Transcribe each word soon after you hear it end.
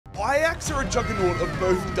Ajax are a juggernaut of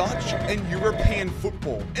both Dutch and European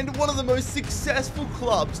football, and one of the most successful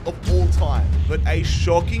clubs of all time. But a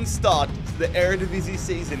shocking start to the Eredivisie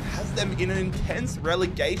season has them in an intense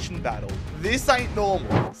relegation battle. This ain't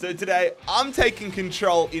normal. So today, I'm taking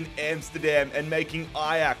control in Amsterdam and making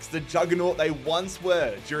Ajax the juggernaut they once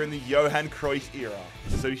were during the Johan Cruyff era.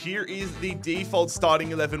 So here is the default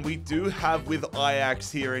starting 11 we do have with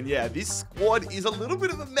Ajax here, and yeah, this squad is a little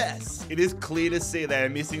bit of a mess. It is clear to see they are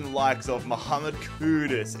missing the likes of Mohamed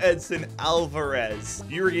Kudus, Edson Alvarez,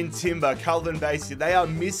 Jurgen Timber, Calvin Bassey. They are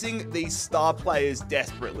missing these star players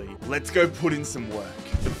desperately. Let's go put in some work.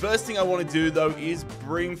 The first thing I want to do, though, is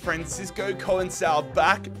bring Francisco Coensao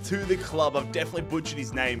back to the club. I've definitely butchered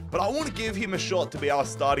his name, but I want to give him a shot to be our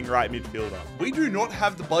starting right midfielder. We do not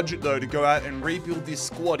have the budget, though, to go out and rebuild this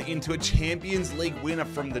squad into a Champions League winner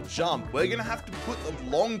from the jump. We're going to have to put the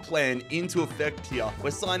long plan into effect here.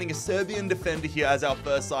 We're signing a Serbian defender here as our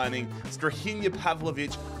first signing, Strahinja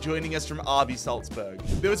Pavlovic, joining us from RB Salzburg.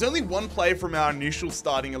 There was only one player from our initial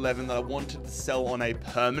starting 11 that I wanted to sell on a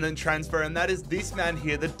permanent transfer, and that is this man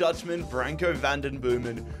here, the Dutchman Branko van den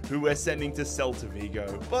Boomen, who we're sending to Celta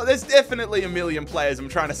Vigo. But there's definitely a million players I'm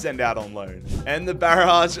trying to send out on loan. And the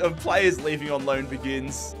barrage of players leaving on loan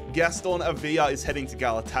begins. Gaston Avila is heading to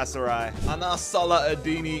Galatasaray. Anas Salah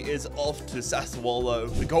Adini is off to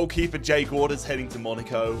Sassuolo. The goalkeeper Jay Gord is heading to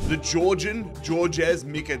Monaco. The Georgian Georges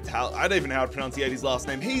Mikatal, I don't even know how to pronounce his last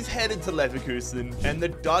name, he's headed to Leverkusen. And the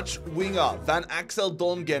Dutch winger Van Axel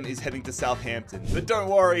Dongen is heading to Southampton. But don't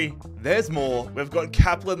worry, there's more. We've got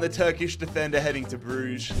Kaplan, the Turkish defender, heading to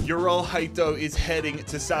Bruges. Ural Haito is heading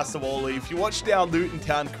to Sassuolo. If you watched our Luton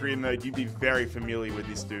Town career mode, you'd be very familiar with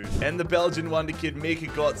this dude. And the Belgian wonder kid Mika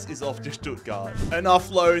Gotts is off to Stuttgart. Enough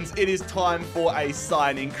loans, it is time for a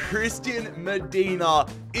signing. Christian Medina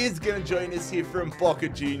is going to join us here from Boca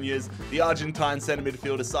Juniors. The Argentine centre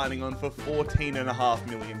midfielder signing on for £14.5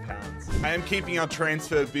 million. I am keeping our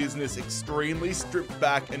transfer business extremely stripped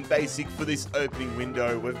back and basic for this opening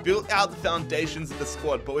window. We've built out the foundations of the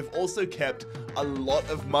squad, but we've also kept a lot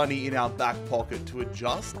of money in our back pocket to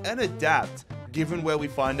adjust and adapt given where we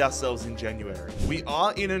find ourselves in January. We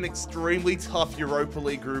are in an extremely tough Europa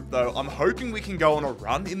League group, though. I'm hoping we can go on a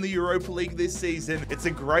run in the Europa League this season. It's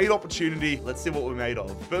a great opportunity. Let's see what we're made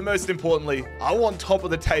of. But most importantly, I want top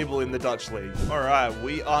of the table in the Dutch league. All right,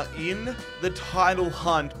 we are in the title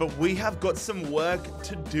hunt, but we have got some work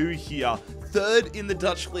to do here. Third in the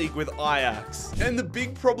Dutch league with Ajax. And the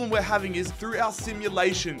big problem we're having is through our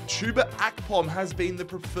simulation, Chuba Akpom has been the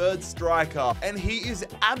preferred striker, and he is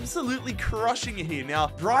absolutely crushing it here.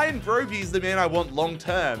 Now, Brian Broby is the man I want long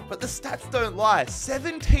term, but the stats don't lie.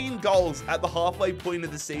 17 goals at the halfway point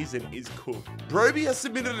of the season is cooked. Broby has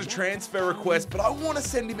submitted a transfer request, but I want to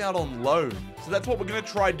send him out on loan. So that's what we're going to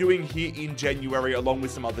try doing here in January, along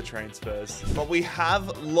with some other transfers. But we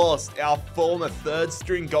have lost our former third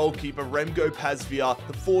string goalkeeper, Remco Pasveer,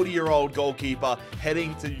 the 40-year-old goalkeeper,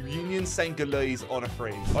 heading to Union St. Gilles on a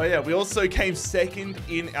free. Oh yeah, we also came second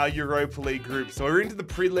in our Europa League group, so we're into the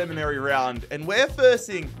preliminary round, and we're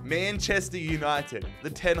facing Manchester United, the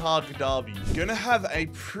Ten Hag derby. Gonna have a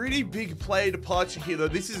pretty big player departure here, though.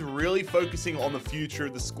 This is really focusing on the future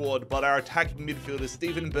of the squad, but our attacking midfielder,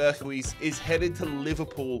 Steven Berghuis, is headed to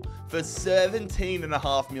Liverpool for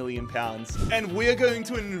 £17.5 million. And we're going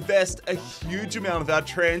to invest a huge amount of our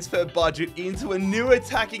transfer budget into a new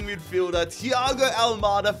attacking midfielder. Thiago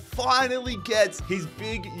Almada finally gets his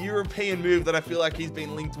big European move that I feel like he's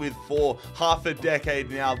been linked with for half a decade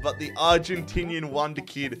now, but the Argentinian wonder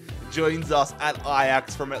kid joins us at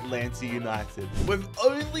Ajax from Atlanta United. We've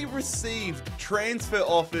only received transfer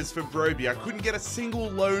offers for Broby. I couldn't get a single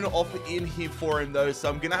loan offer in here for him, though, so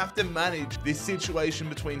I'm gonna have to manage this situation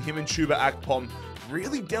between him and Chuba Akpom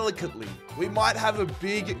really delicately. We might have a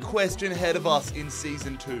big question ahead of us in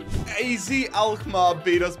Season 2. AZ Alkmaar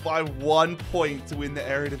beat us by 1 point to win the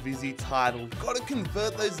Eredivisie title. Got to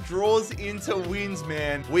convert those draws into wins,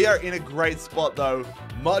 man. We are in a great spot, though.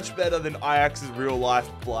 Much better than Ajax's real-life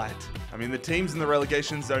blight. I mean, the teams in the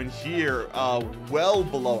relegation zone here are well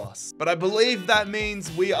below us. But I believe that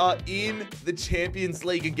means we are in the Champions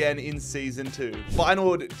League again in Season 2.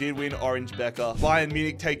 Feyenoord did win Orange Becker. Bayern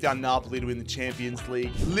Munich take down Napoli to win the Champions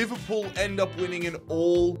League. Liverpool end up winning an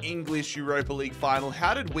all-English Europa League final.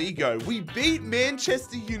 How did we go? We beat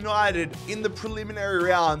Manchester United in the preliminary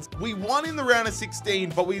rounds. We won in the round of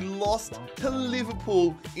 16, but we lost to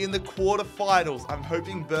Liverpool in the quarterfinals. I'm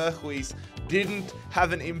hoping Berghuis didn't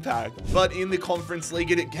have an impact. But in the Conference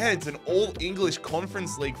League, again, it's an all-English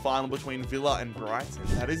Conference League final between Villa and Brighton.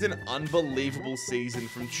 That is an unbelievable season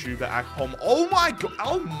from Chuba Akpom. Oh my god,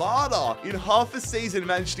 Almada in half a season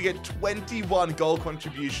managed to get 21 goal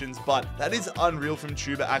contributions, but that is unreal from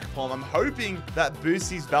Chuba Akpom. I'm hoping that boosts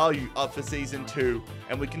his value up for season 2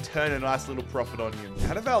 and we can turn a nice little profit on him.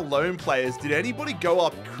 Out of our loan players, did anybody go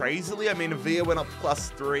up crazily? I mean, Avia went up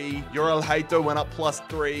 +3, Yorel went up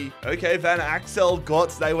 +3. Okay, Van Axel,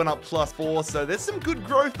 Gotts, they went up +4, so there's some good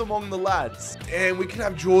growth among the lads. And we can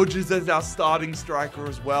have Georges as our starting striker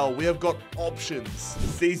as well. We have got options.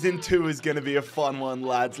 Season 2 is going to be a fun one,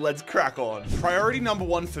 lads. Let's crack on. Priority number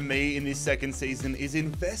 1 for me in this second season is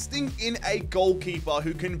investing in a goalkeeper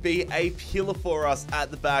who can be a pillar for us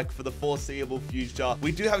at the back for the foreseeable future.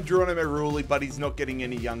 We do have Geronimo Rulli, but he's not getting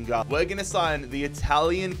any younger. We're going to sign the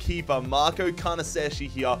Italian keeper, Marco Carnesecchi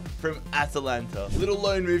here from Atalanta. Little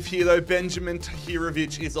loan move here though. Benjamin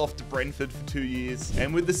Tahirovic is off to Brentford for 2 years.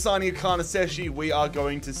 And with the signing of Carnesecchi, we are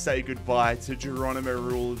going to say goodbye to Geronimo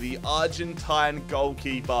Rulli, the Argentine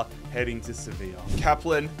goalkeeper, heading to Sevilla.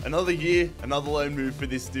 Kaplan, another year, another loan move for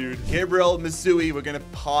this dude. Gabriel Masui, we're going to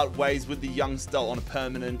part ways with the youngster on a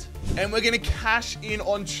permanent. And we're going to cash in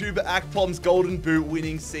on Chuba Akpom's Golden Boot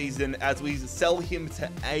winning season as we sell him to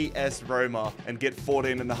AS Roma and get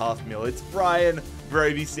 14.5 mil. It's Brian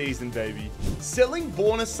Broby season, baby. Selling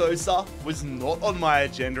Borna Sosa was not on my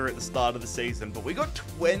agenda at the start of the season, but we got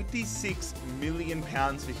 26 million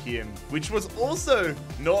pounds for him, which was also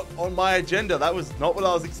not on my agenda. That was not what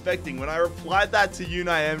I was expecting. When I replied that to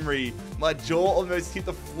Unai Emery, my jaw almost hit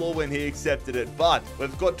the floor when he accepted it, but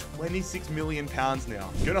we've got 26 million pounds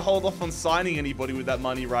now. Gonna hold off on signing anybody with that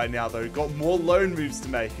money right now though. Got more loan moves to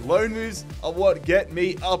make. Loan moves are what get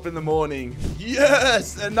me up in the morning.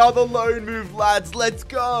 Yes, another loan move, lads. Let's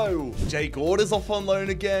go. Jay Gorda's off on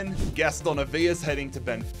loan again. Gaston Avia's heading to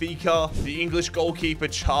Benfica. The English goalkeeper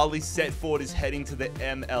Charlie Setford is heading to the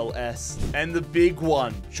MLS. And the big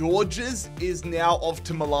one, Georges is now off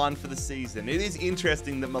to Milan for the season. It is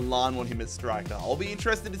interesting that Milan want him at striker. I'll be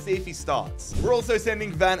interested to see if he starts. We're also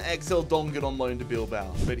sending Van Exel Dongen on loan to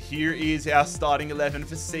Bilbao. But here is our starting 11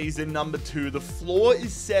 for season number 2. The floor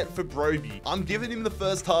is set for Broby. I'm giving him the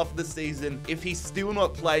first half of the season. If he's still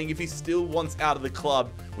not playing, if he still wants out of the club,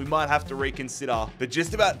 we might have to reconsider. But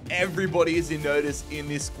just about everybody is in notice in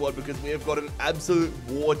this squad because we have got an absolute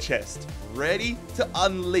war chest ready to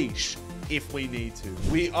unleash if we need to.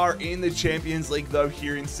 We are in the Champions League though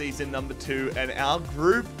here in season number 2, and our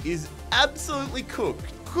group is absolutely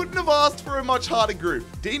cooked. Couldn't have asked for a much harder group.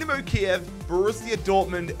 Dinamo Kiev, Borussia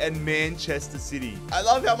Dortmund, and Manchester City. I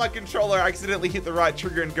love how my controller accidentally hit the right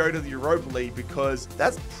trigger and go to the Europa League because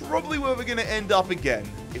that's probably where we're going to end up again.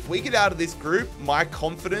 If we get out of this group, my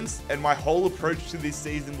confidence and my whole approach to this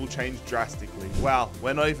season will change drastically. Wow,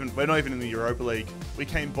 we're not even in the Europa League. We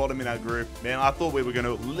came bottom in our group. Man, I thought we were going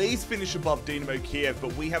to at least finish above Dinamo Kiev,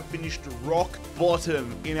 but we have finished rock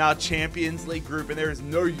bottom in our Champions League group, and there is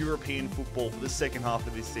no European football for the second half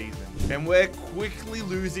of this season. And we're quickly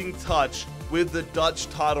losing touch with the Dutch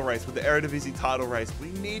title race, with the Eredivisie title race.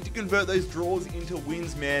 We need to convert those draws into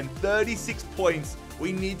wins, man. 36 points.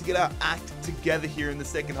 We need to get our act together here in the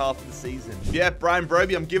second half of the season. Yeah, Brian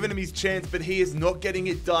Broby, I'm giving him his chance, but he is not getting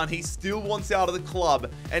it done. He still wants out of the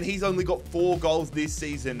club, and he's only got 4 goals this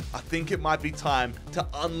season. I think it might be time to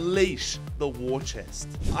unleash the war chest.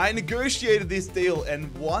 I negotiated this deal,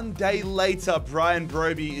 and 1 day later, Brian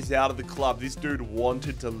Broby is out of the club. This dude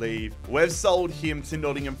wanted to leave. We've sold him to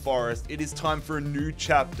Nottingham Forest. It is time for a new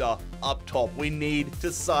chapter up top. We need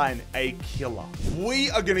to sign a killer. We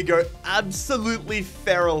are going to go absolutely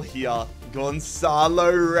feral here.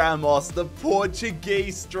 Gonçalo Ramos, the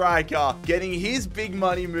Portuguese striker, getting his big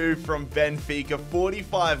money move from Benfica,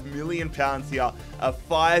 45 million pounds here, a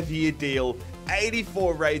 5-year deal,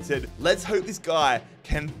 84 rated. Let's hope this guy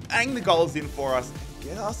can bang the goals in for us and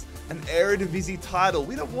get us an Eredivisie title.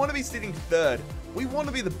 We don't want to be sitting third. We want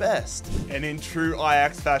to be the best. And in true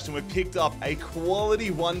Ajax fashion, we picked up a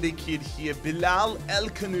quality wonder kid here. Bilal El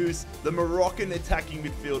Khanous, the Moroccan attacking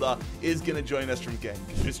midfielder, is going to join us from Genk.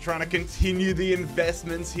 Just trying to continue the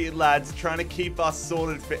investments here, lads. Trying to keep us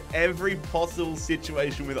sorted for every possible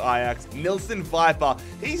situation with Ajax. Nilson Viper,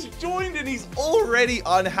 he's joined and he's already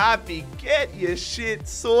unhappy. Get your shit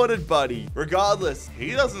sorted, buddy. Regardless,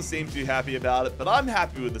 he doesn't seem too happy about it, but I'm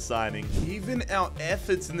happy with the signing. Even our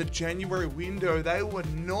efforts in the January window though, they were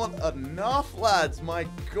not enough, lads. My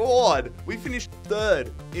God. We finished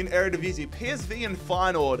third in Eredivisie. PSV and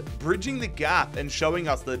Feyenoord bridging the gap and showing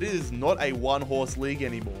us that it is not a one-horse league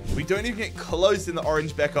anymore. We don't even get close in the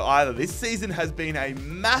Orange Becker either. This season has been a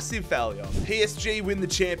massive failure. PSG win the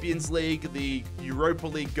Champions League, the Europa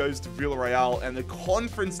League goes to Villarreal, and the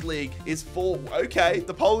Conference League is for, okay,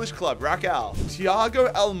 the Polish club, Rakow.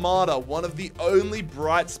 Thiago Almada, one of the only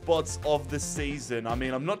bright spots of the season. I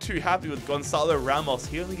mean, I'm not too happy with Gonzalo Ramos.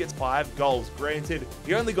 He only gets 5 goals. Granted,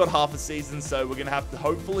 he only got half a season, so we're going to have to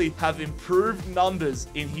hopefully have improved numbers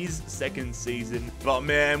in his second season. But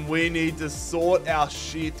man, we need to sort our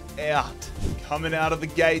shit out. Coming out of the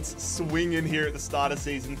gates, swinging here at the start of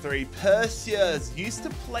Season 3. Perseus used to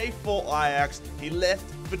play for Ajax. He left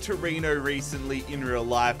for Torino recently in real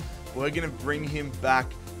life. We're going to bring him back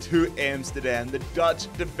to Amsterdam. The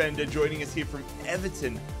Dutch defender joining us here from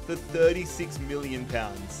Everton for £36 million.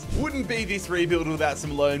 Wouldn't be this rebuild without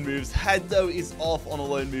some loan moves. Haddo is off on a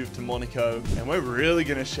loan move to Monaco, and we're really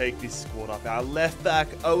going to shake this squad up. Our left back,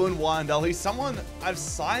 Owen Wijndal, he's someone I've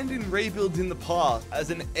signed in rebuilds in the past as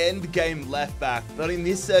an end game left back, but in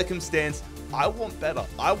this circumstance, I want better.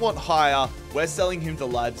 I want higher. We're selling him to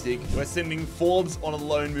Leipzig. We're sending Forbes on a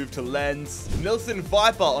loan move to Lens. Nelson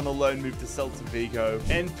Viper on a loan move to Celta Vigo.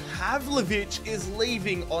 And Pavlovic is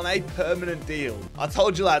leaving on a permanent deal. I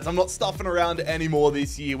told you, lads, I'm not stuffing around anymore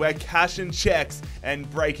this year. We're cashing checks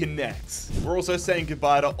and breaking necks. We're also saying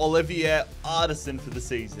goodbye to Olivier Artisan for the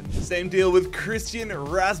season. Same deal with Christian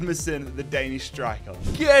Rasmussen, the Danish striker.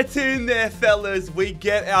 Get in there, fellas. We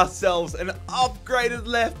get ourselves an upgraded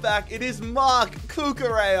left back. It is Marc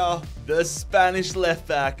Cucurella. The Spanish left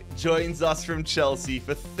back joins us from Chelsea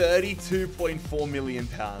for £32.4 million.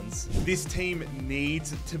 This team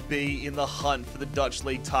needs to be in the hunt for the Dutch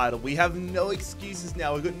League title. We have no excuses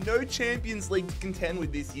now. We've got no Champions League to contend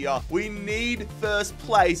with this year. We need first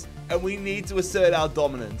place, and we need to assert our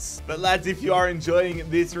dominance. But lads, if you are enjoying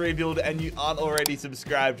this rebuild and you aren't already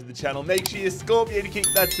subscribed to the channel, make sure you scorpion kick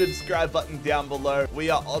that subscribe button down below. We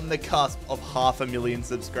are on the cusp of 500,000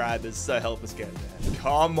 subscribers, so help us get there.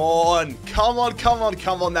 Come on, come on, come on,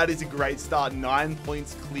 come on. That is a great start. 9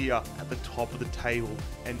 points clear at the top of the table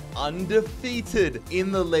and undefeated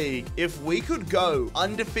in the league. If we could go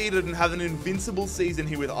undefeated and have an invincible season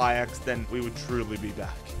here with Ajax, then we would truly be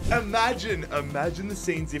back. Imagine the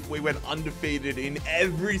scenes if we went undefeated in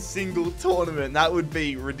every single tournament. That would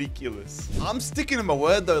be ridiculous. I'm sticking to my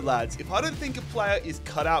word though, lads. If I don't think a player is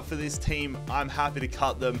cut out for this team, I'm happy to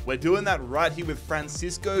cut them. We're doing that right here with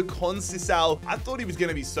Francisco Conceição. I thought he was going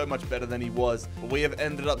to be so much better than he was, but we have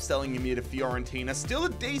ended up selling him here to Fiorentina. Still a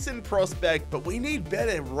decent prospect, but we need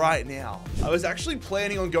better right now. I was actually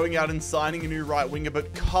planning on going out and signing a new right winger,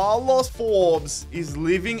 but Carlos Forbes is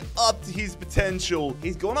living up to his potential.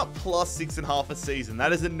 He's gone up plus 6.5 a season.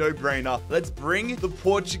 That is a no-brainer. Let's bring the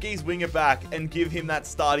Portuguese winger back and give him that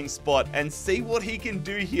starting spot and see what he can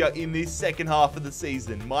do here in this second half of the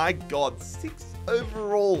season. My God, 6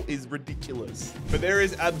 overall is ridiculous. But there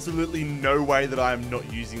is absolutely no way that I am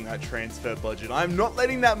not using that transfer budget. I'm not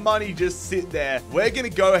letting that money just sit there. We're going to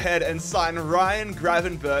go ahead and sign Ryan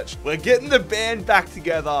Gravenberch. We're getting the band back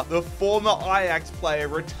together. The former Ajax player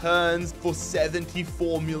returns for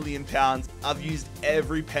 £74 million. I've used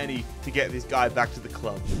every penny to get this guy back to the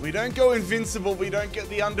club. We don't go invincible. We don't get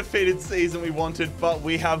the undefeated season we wanted, but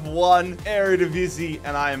we have won Eredivisie,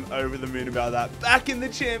 and I am over the moon about that. Back in the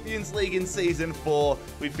Champions League in Season 4,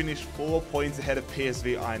 we finished 4 points ahead of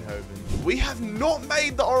PSV Eindhoven. We have not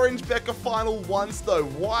made the Orange Becker final once though.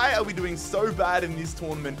 Why are we doing so bad in this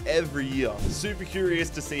tournament every year? Super curious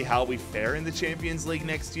to see how we fare in the Champions League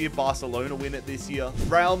next year. Barcelona win it this year.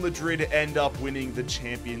 Real Madrid end up winning the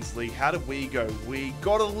Champions League. How did we go? We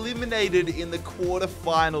got eliminated in the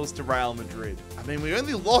quarterfinals to Real Madrid. I mean, we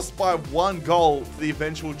only lost by 1 goal to the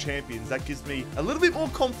eventual champions. That gives me a little bit more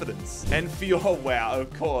confidence. And wow,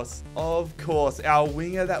 of course, our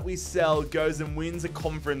winger that we sell goes and wins a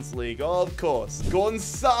Conference League. Of course.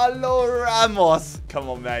 Gonzalo Ramos. Come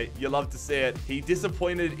on, mate. You love to see it. He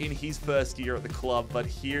disappointed in his first year at the club, but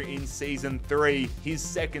here in Season 3, his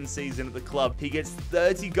second season at the club, he gets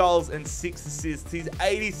 30 goals and 6 assists. He's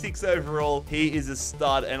 86 overall. He is a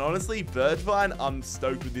stud. And honestly, Birdvine, I'm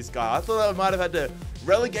stoked with this guy. I thought I might have had to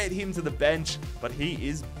relegate him to the bench, but he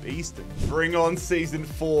is beasting. Bring on Season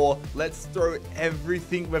 4. Let's throw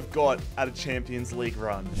everything we've got at a Champions League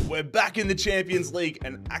run. We're back in the Champions League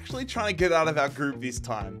and actually trying to get out of our group this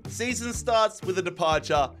time. Season starts with a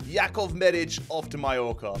departure. Jakov Medic off to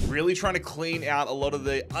Mallorca. Really trying to clean out a lot of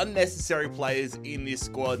the unnecessary players in this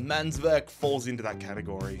squad. Mansverk falls into that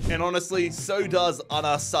category. And honestly, so does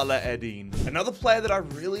Ana Saleh. 16. Another player that I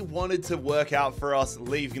really wanted to work out for us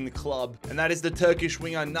leaving the club, and that is the Turkish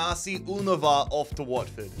winger Nasi Unova off to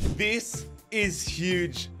Watford. This is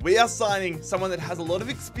huge. We are signing someone that has a lot of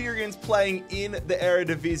experience playing in the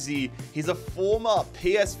Eredivisie. He's a former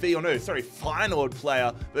Feyenoord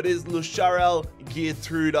player, but is Lusharel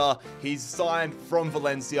Geertruida. He's signed from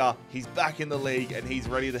Valencia. He's back in the league and he's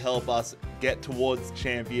ready to help us get towards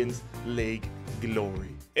Champions League glory.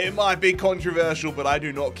 It might be controversial, but I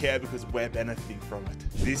do not care because we're benefiting from it.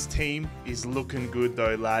 This team is looking good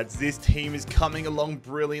though, lads. This team is coming along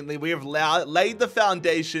brilliantly. We have laid the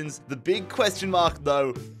foundations. The big question mark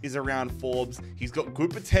though is around Forbes. He's got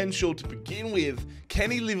good potential to begin with. Can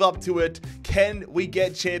he live up to it? Can we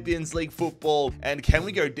get Champions League football? And can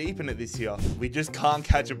we go deep in it this year? We just can't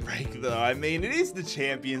catch a break though. I mean, it is the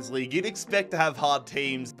Champions League. You'd expect to have hard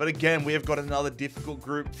teams, but again, we have got another difficult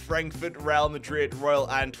group. Frankfurt, Real Madrid, Royal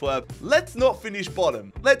Antwerp. Let's not finish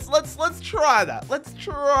bottom. Let's try that. Let's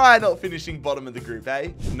try not finishing bottom of the group,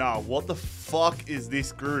 eh? No, what the fuck is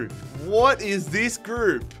this group? What is this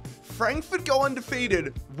group? Frankfurt go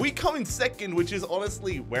undefeated. We come in second, which is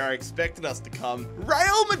honestly where I expected us to come.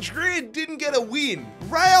 Real Madrid didn't get a win.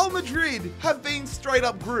 Real Madrid have been straight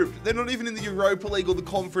up grouped. They're not even in the Europa League or the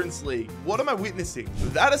Conference League. What am I witnessing?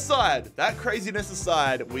 That aside, that craziness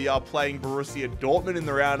aside, we are playing Borussia Dortmund in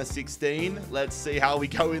the round of 16. Let's see how we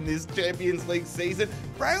go in this Champions League season.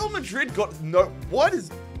 Real Madrid got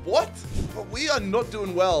what? But we are not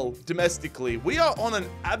doing well domestically. We are on an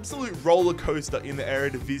absolute roller coaster in the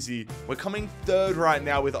Eredivisie. We're coming third right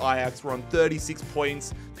now with Ajax. We're on 36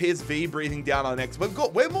 points. PSV breathing down our necks.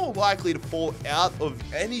 We're more likely to fall out of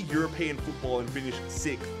any European football and finish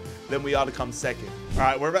sixth than we are to come second. All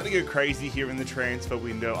right, we're about to go crazy here in the transfer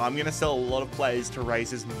window. I'm going to sell a lot of players to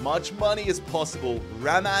raise as much money as possible.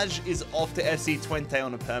 Ramaj is off to FC Twente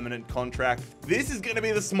on a permanent contract. This is going to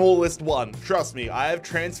be the smallest one. Trust me, I have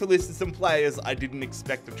transfer listed some players I didn't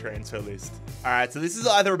expect to transfer list. All right, so this is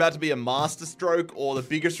either about to be a masterstroke or the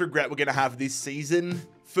biggest regret we're going to have this season.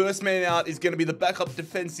 First man out is going to be the backup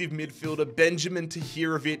defensive midfielder, Benjamin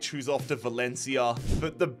Tahirovic, who's off to Valencia.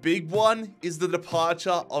 But the big one is the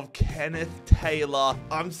departure of Kenneth Taylor.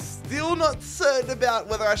 I'm still not certain about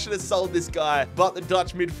whether I should have sold this guy, but the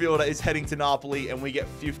Dutch midfielder is heading to Napoli and we get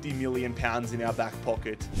 £50 million in our back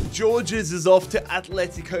pocket. Georges is off to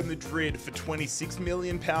Atletico Madrid for £26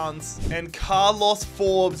 million. And Carlos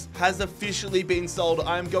Forbes has officially been sold.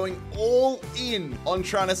 I'm going all in on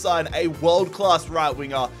trying to sign a world-class right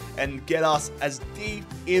winger and get us as deep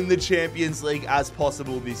in the Champions League as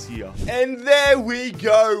possible this year. And there we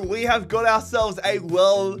go. We have got ourselves a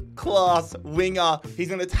world-class winger.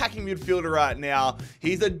 He's an attacking midfielder right now.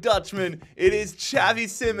 He's a Dutchman. It is Xavi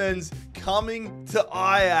Simons coming to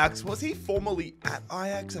Ajax. Was he formerly at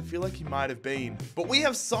Ajax? I feel like he might have been. But we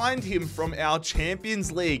have signed him from our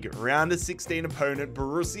Champions League round of 16 opponent,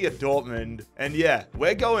 Borussia Dortmund. And yeah,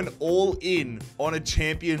 we're going all in on a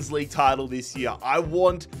Champions League title this year. I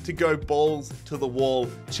want to go balls to the wall.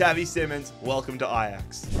 Xavi Simons, welcome to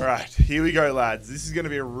Ajax. All right, here we go, lads. This is going to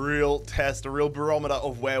be a real test, a real barometer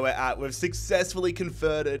of where we're at. We've successfully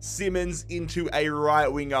converted Simons into a right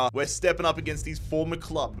winger. We're stepping up against his former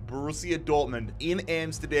club, Borussia Dortmund, in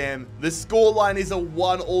Amsterdam. The scoreline is a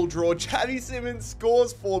 1-1 draw. Xavi Simons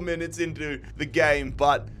scores 4 minutes into the game,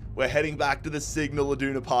 but we're heading back to the Signal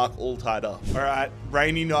Iduna Park all tied up. All right,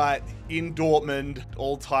 rainy night in Dortmund,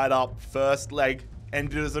 all tied up. First leg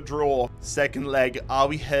ended as a draw. Second leg, are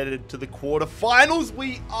we headed to the quarterfinals?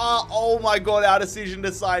 We are. Oh my God, our decision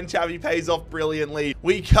to sign Xavi pays off brilliantly.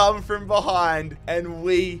 We come from behind and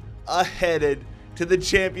we are headed to the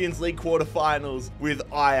Champions League quarterfinals with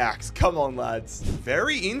Ajax. Come on, lads.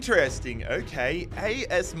 Very interesting. Okay,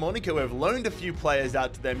 AS Monaco have loaned a few players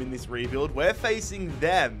out to them in this rebuild. We're facing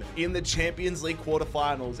them in the Champions League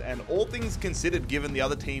quarterfinals, and all things considered, given the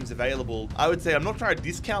other teams available, I would say I'm not trying to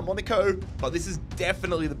discount Monaco, but this is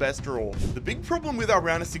definitely the best draw. The big problem with our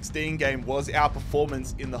round of 16 game was our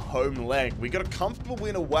performance in the home leg. We got a comfortable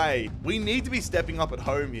win away. We need to be stepping up at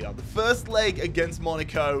home here. The first leg against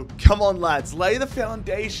Monaco. Come on, lads. Lay the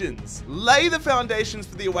foundations. Lay the foundations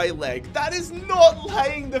for the away leg. That is not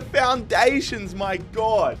laying the foundations, my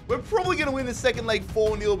God. We're probably going to win the second leg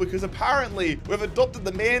 4-0 because apparently we've adopted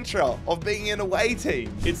the mantra of being an away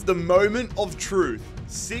team. It's the moment of truth.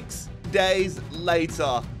 6 days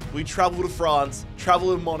later, we travel to France,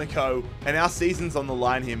 travel to Monaco, and our season's on the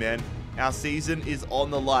line here, man. Our season is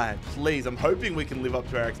on the line. Please, I'm hoping we can live up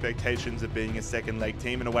to our expectations of being a second leg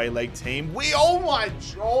team, an away leg team. Oh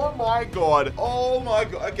my god.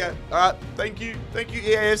 Okay, all right, thank you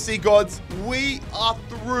EAFC gods. We are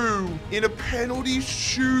through in a penalty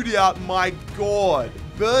shootout. My god.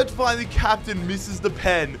 Birdvine, the captain, misses the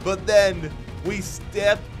pen, but then we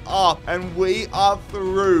step up and we are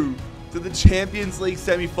through to the Champions League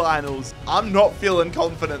semi-finals. I'm not feeling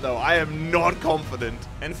confident though. I am not confident.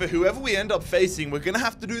 And for whoever we end up facing, we're gonna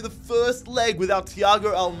have to do the first leg without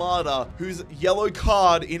Thiago Almada, whose yellow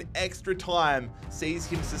card in extra time sees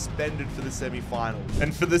him suspended for the semi-final.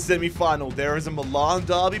 And for the semi-final, there is a Milan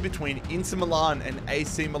derby between Inter Milan and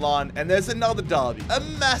AC Milan. And there's another derby, a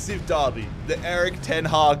massive derby, the Erik ten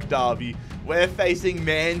Hag derby. We're facing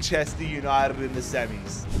Manchester United in the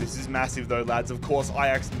semis. This is massive though, lads. Of course,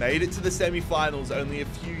 Ajax made it to the semi-finals only a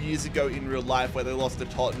few years ago in real life where they lost to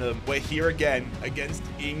Tottenham. We're here again against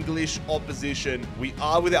English opposition. We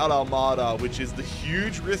are without Almada, which is the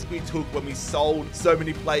huge risk we took when we sold so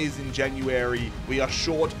many players in January. We are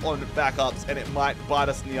short on backups and it might bite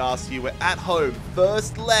us in the ass here. We're at home,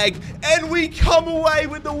 first leg, and we come away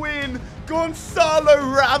with the win. Gonzalo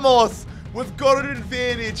Ramos. We've got an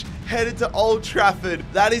advantage, headed to Old Trafford.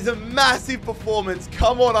 That is a massive performance.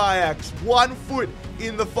 Come on, Ajax. 1 foot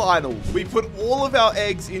in the final. We put all of our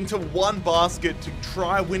eggs into one basket to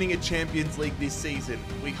try winning a Champions League this season.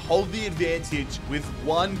 We hold the advantage with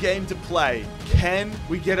 1 game to play. Can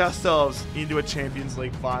we get ourselves into a Champions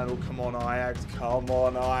League final? Come on, Ajax. Come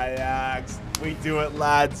on, Ajax. We do it,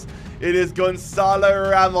 lads. It is Gonzalo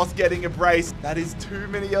Ramos getting a brace. That is too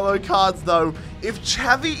many yellow cards, though. If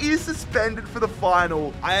Xavi is suspended for the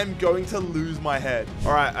final, I am going to lose my head.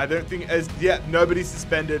 All right, I don't think nobody's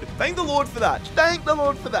suspended. Thank the Lord for that. Thank the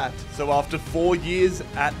Lord for that. So after 4 years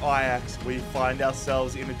at Ajax, we find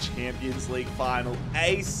ourselves in a Champions League final.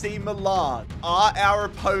 AC Milan are our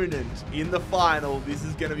opponent in the final. This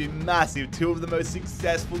is going to be massive. 2 of the most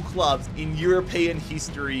successful clubs in European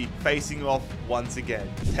history facing off once again.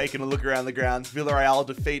 Taking a look around the grounds. Villarreal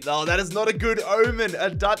defeat. Oh, that is not a good omen. A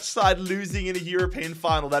Dutch side losing in a European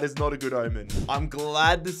final. That is not a good omen. I'm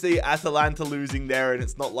glad to see Atalanta losing there, and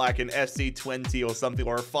it's not like an FC 20 or something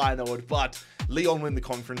or a Feyenoord, but Lyon win the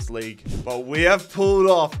Conference League. But we have pulled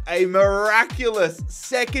off a miraculous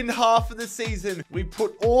second half of the season. We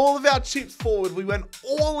put all of our chips forward. We went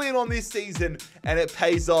all in on this season, and it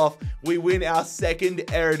pays off. We win our second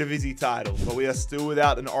Eredivisie title, but we are still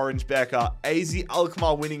without an orange Becker. AZ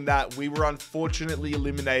Alkmaar winning that. We were unfortunately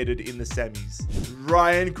eliminated in the semis.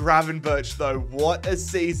 Ryan Gravenberch, though, what a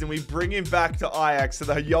season. We bring him back to Ajax to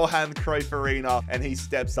the Johan Cruyff Arena, and he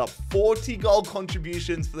steps up. 40 goal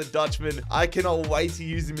contributions for the Dutchman. I cannot wait to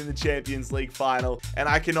use him in the Champions League final, and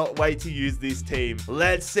I cannot wait to use this team.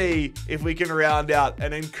 Let's see if we can round out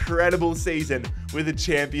an incredible season with a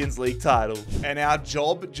Champions League title. And our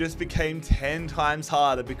job just became 10 times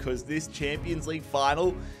harder because this Champions League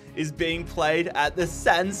final is being played at the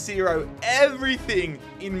San Siro. Everything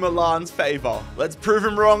in Milan's favor. Let's prove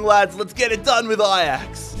him wrong, lads. Let's get it done with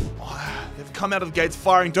Ajax. They've come out of the gates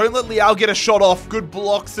firing. Don't let Leao get a shot off. Good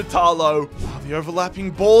block, Satalo. Oh, the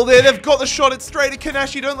overlapping ball there. They've got the shot. It's straight at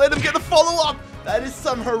Kanashi. Don't let him get the follow-up. That is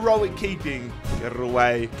some heroic keeping. Get it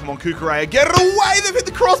away. Come on, Kukurea. Get it away. They've hit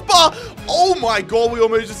the crossbar. Oh my god, we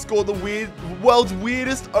almost just scored the world's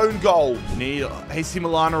weirdest own goal. AC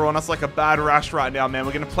Milan are on us like a bad rash right now, man.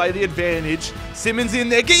 We're going to play the advantage. Simmons in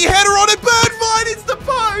there. Get your header on it. Birdvine. It's the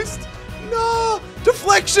post. No.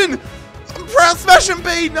 Deflection. Proud smash and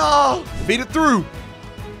beat. No. Feed it through.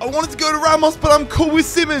 I wanted to go to Ramos, but I'm cool with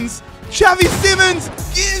Simmons. Xavi Simmons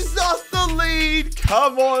gives us the lead.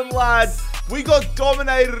 Come on, lads. We got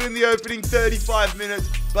dominated in the opening 35 minutes,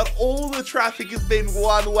 but all the traffic has been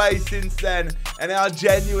one way since then. And our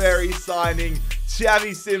January signing,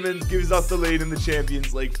 Xavi Simmons, gives us the lead in the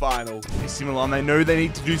Champions League final. AC Milan, they know they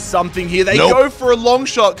need to do something here. They go for a long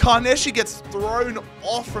shot. Karneshi gets thrown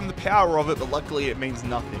off from the power of it, but luckily it means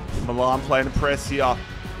nothing. Milan playing a press here.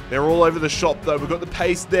 They're all over the shop, though. We've got the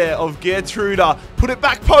pace there of Gertruda. Put it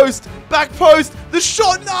back post. Back post. The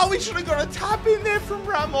shot. No, we should have got a tap in there from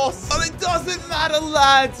Ramos. But it doesn't matter,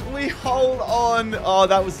 lads. We hold on. Oh,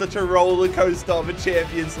 that was such a roller coaster of a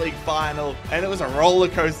Champions League final. And it was a roller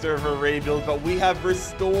coaster of a rebuild. But we have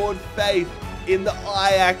restored faith in the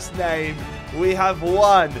Ajax name. We have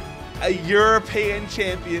won a European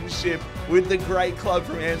Championship with the great club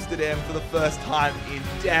from Amsterdam for the first time in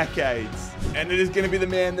decades. And it is going to be the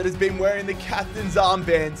man that has been wearing the captain's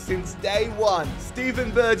armband since day one,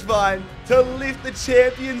 Steven Bergwijn, to lift the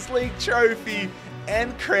Champions League trophy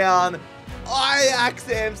and crown Ajax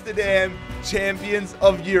Amsterdam, champions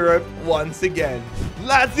of Europe once again.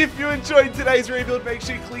 Lads, if you enjoyed today's rebuild, make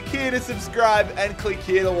sure you click here to subscribe and click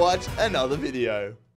here to watch another video.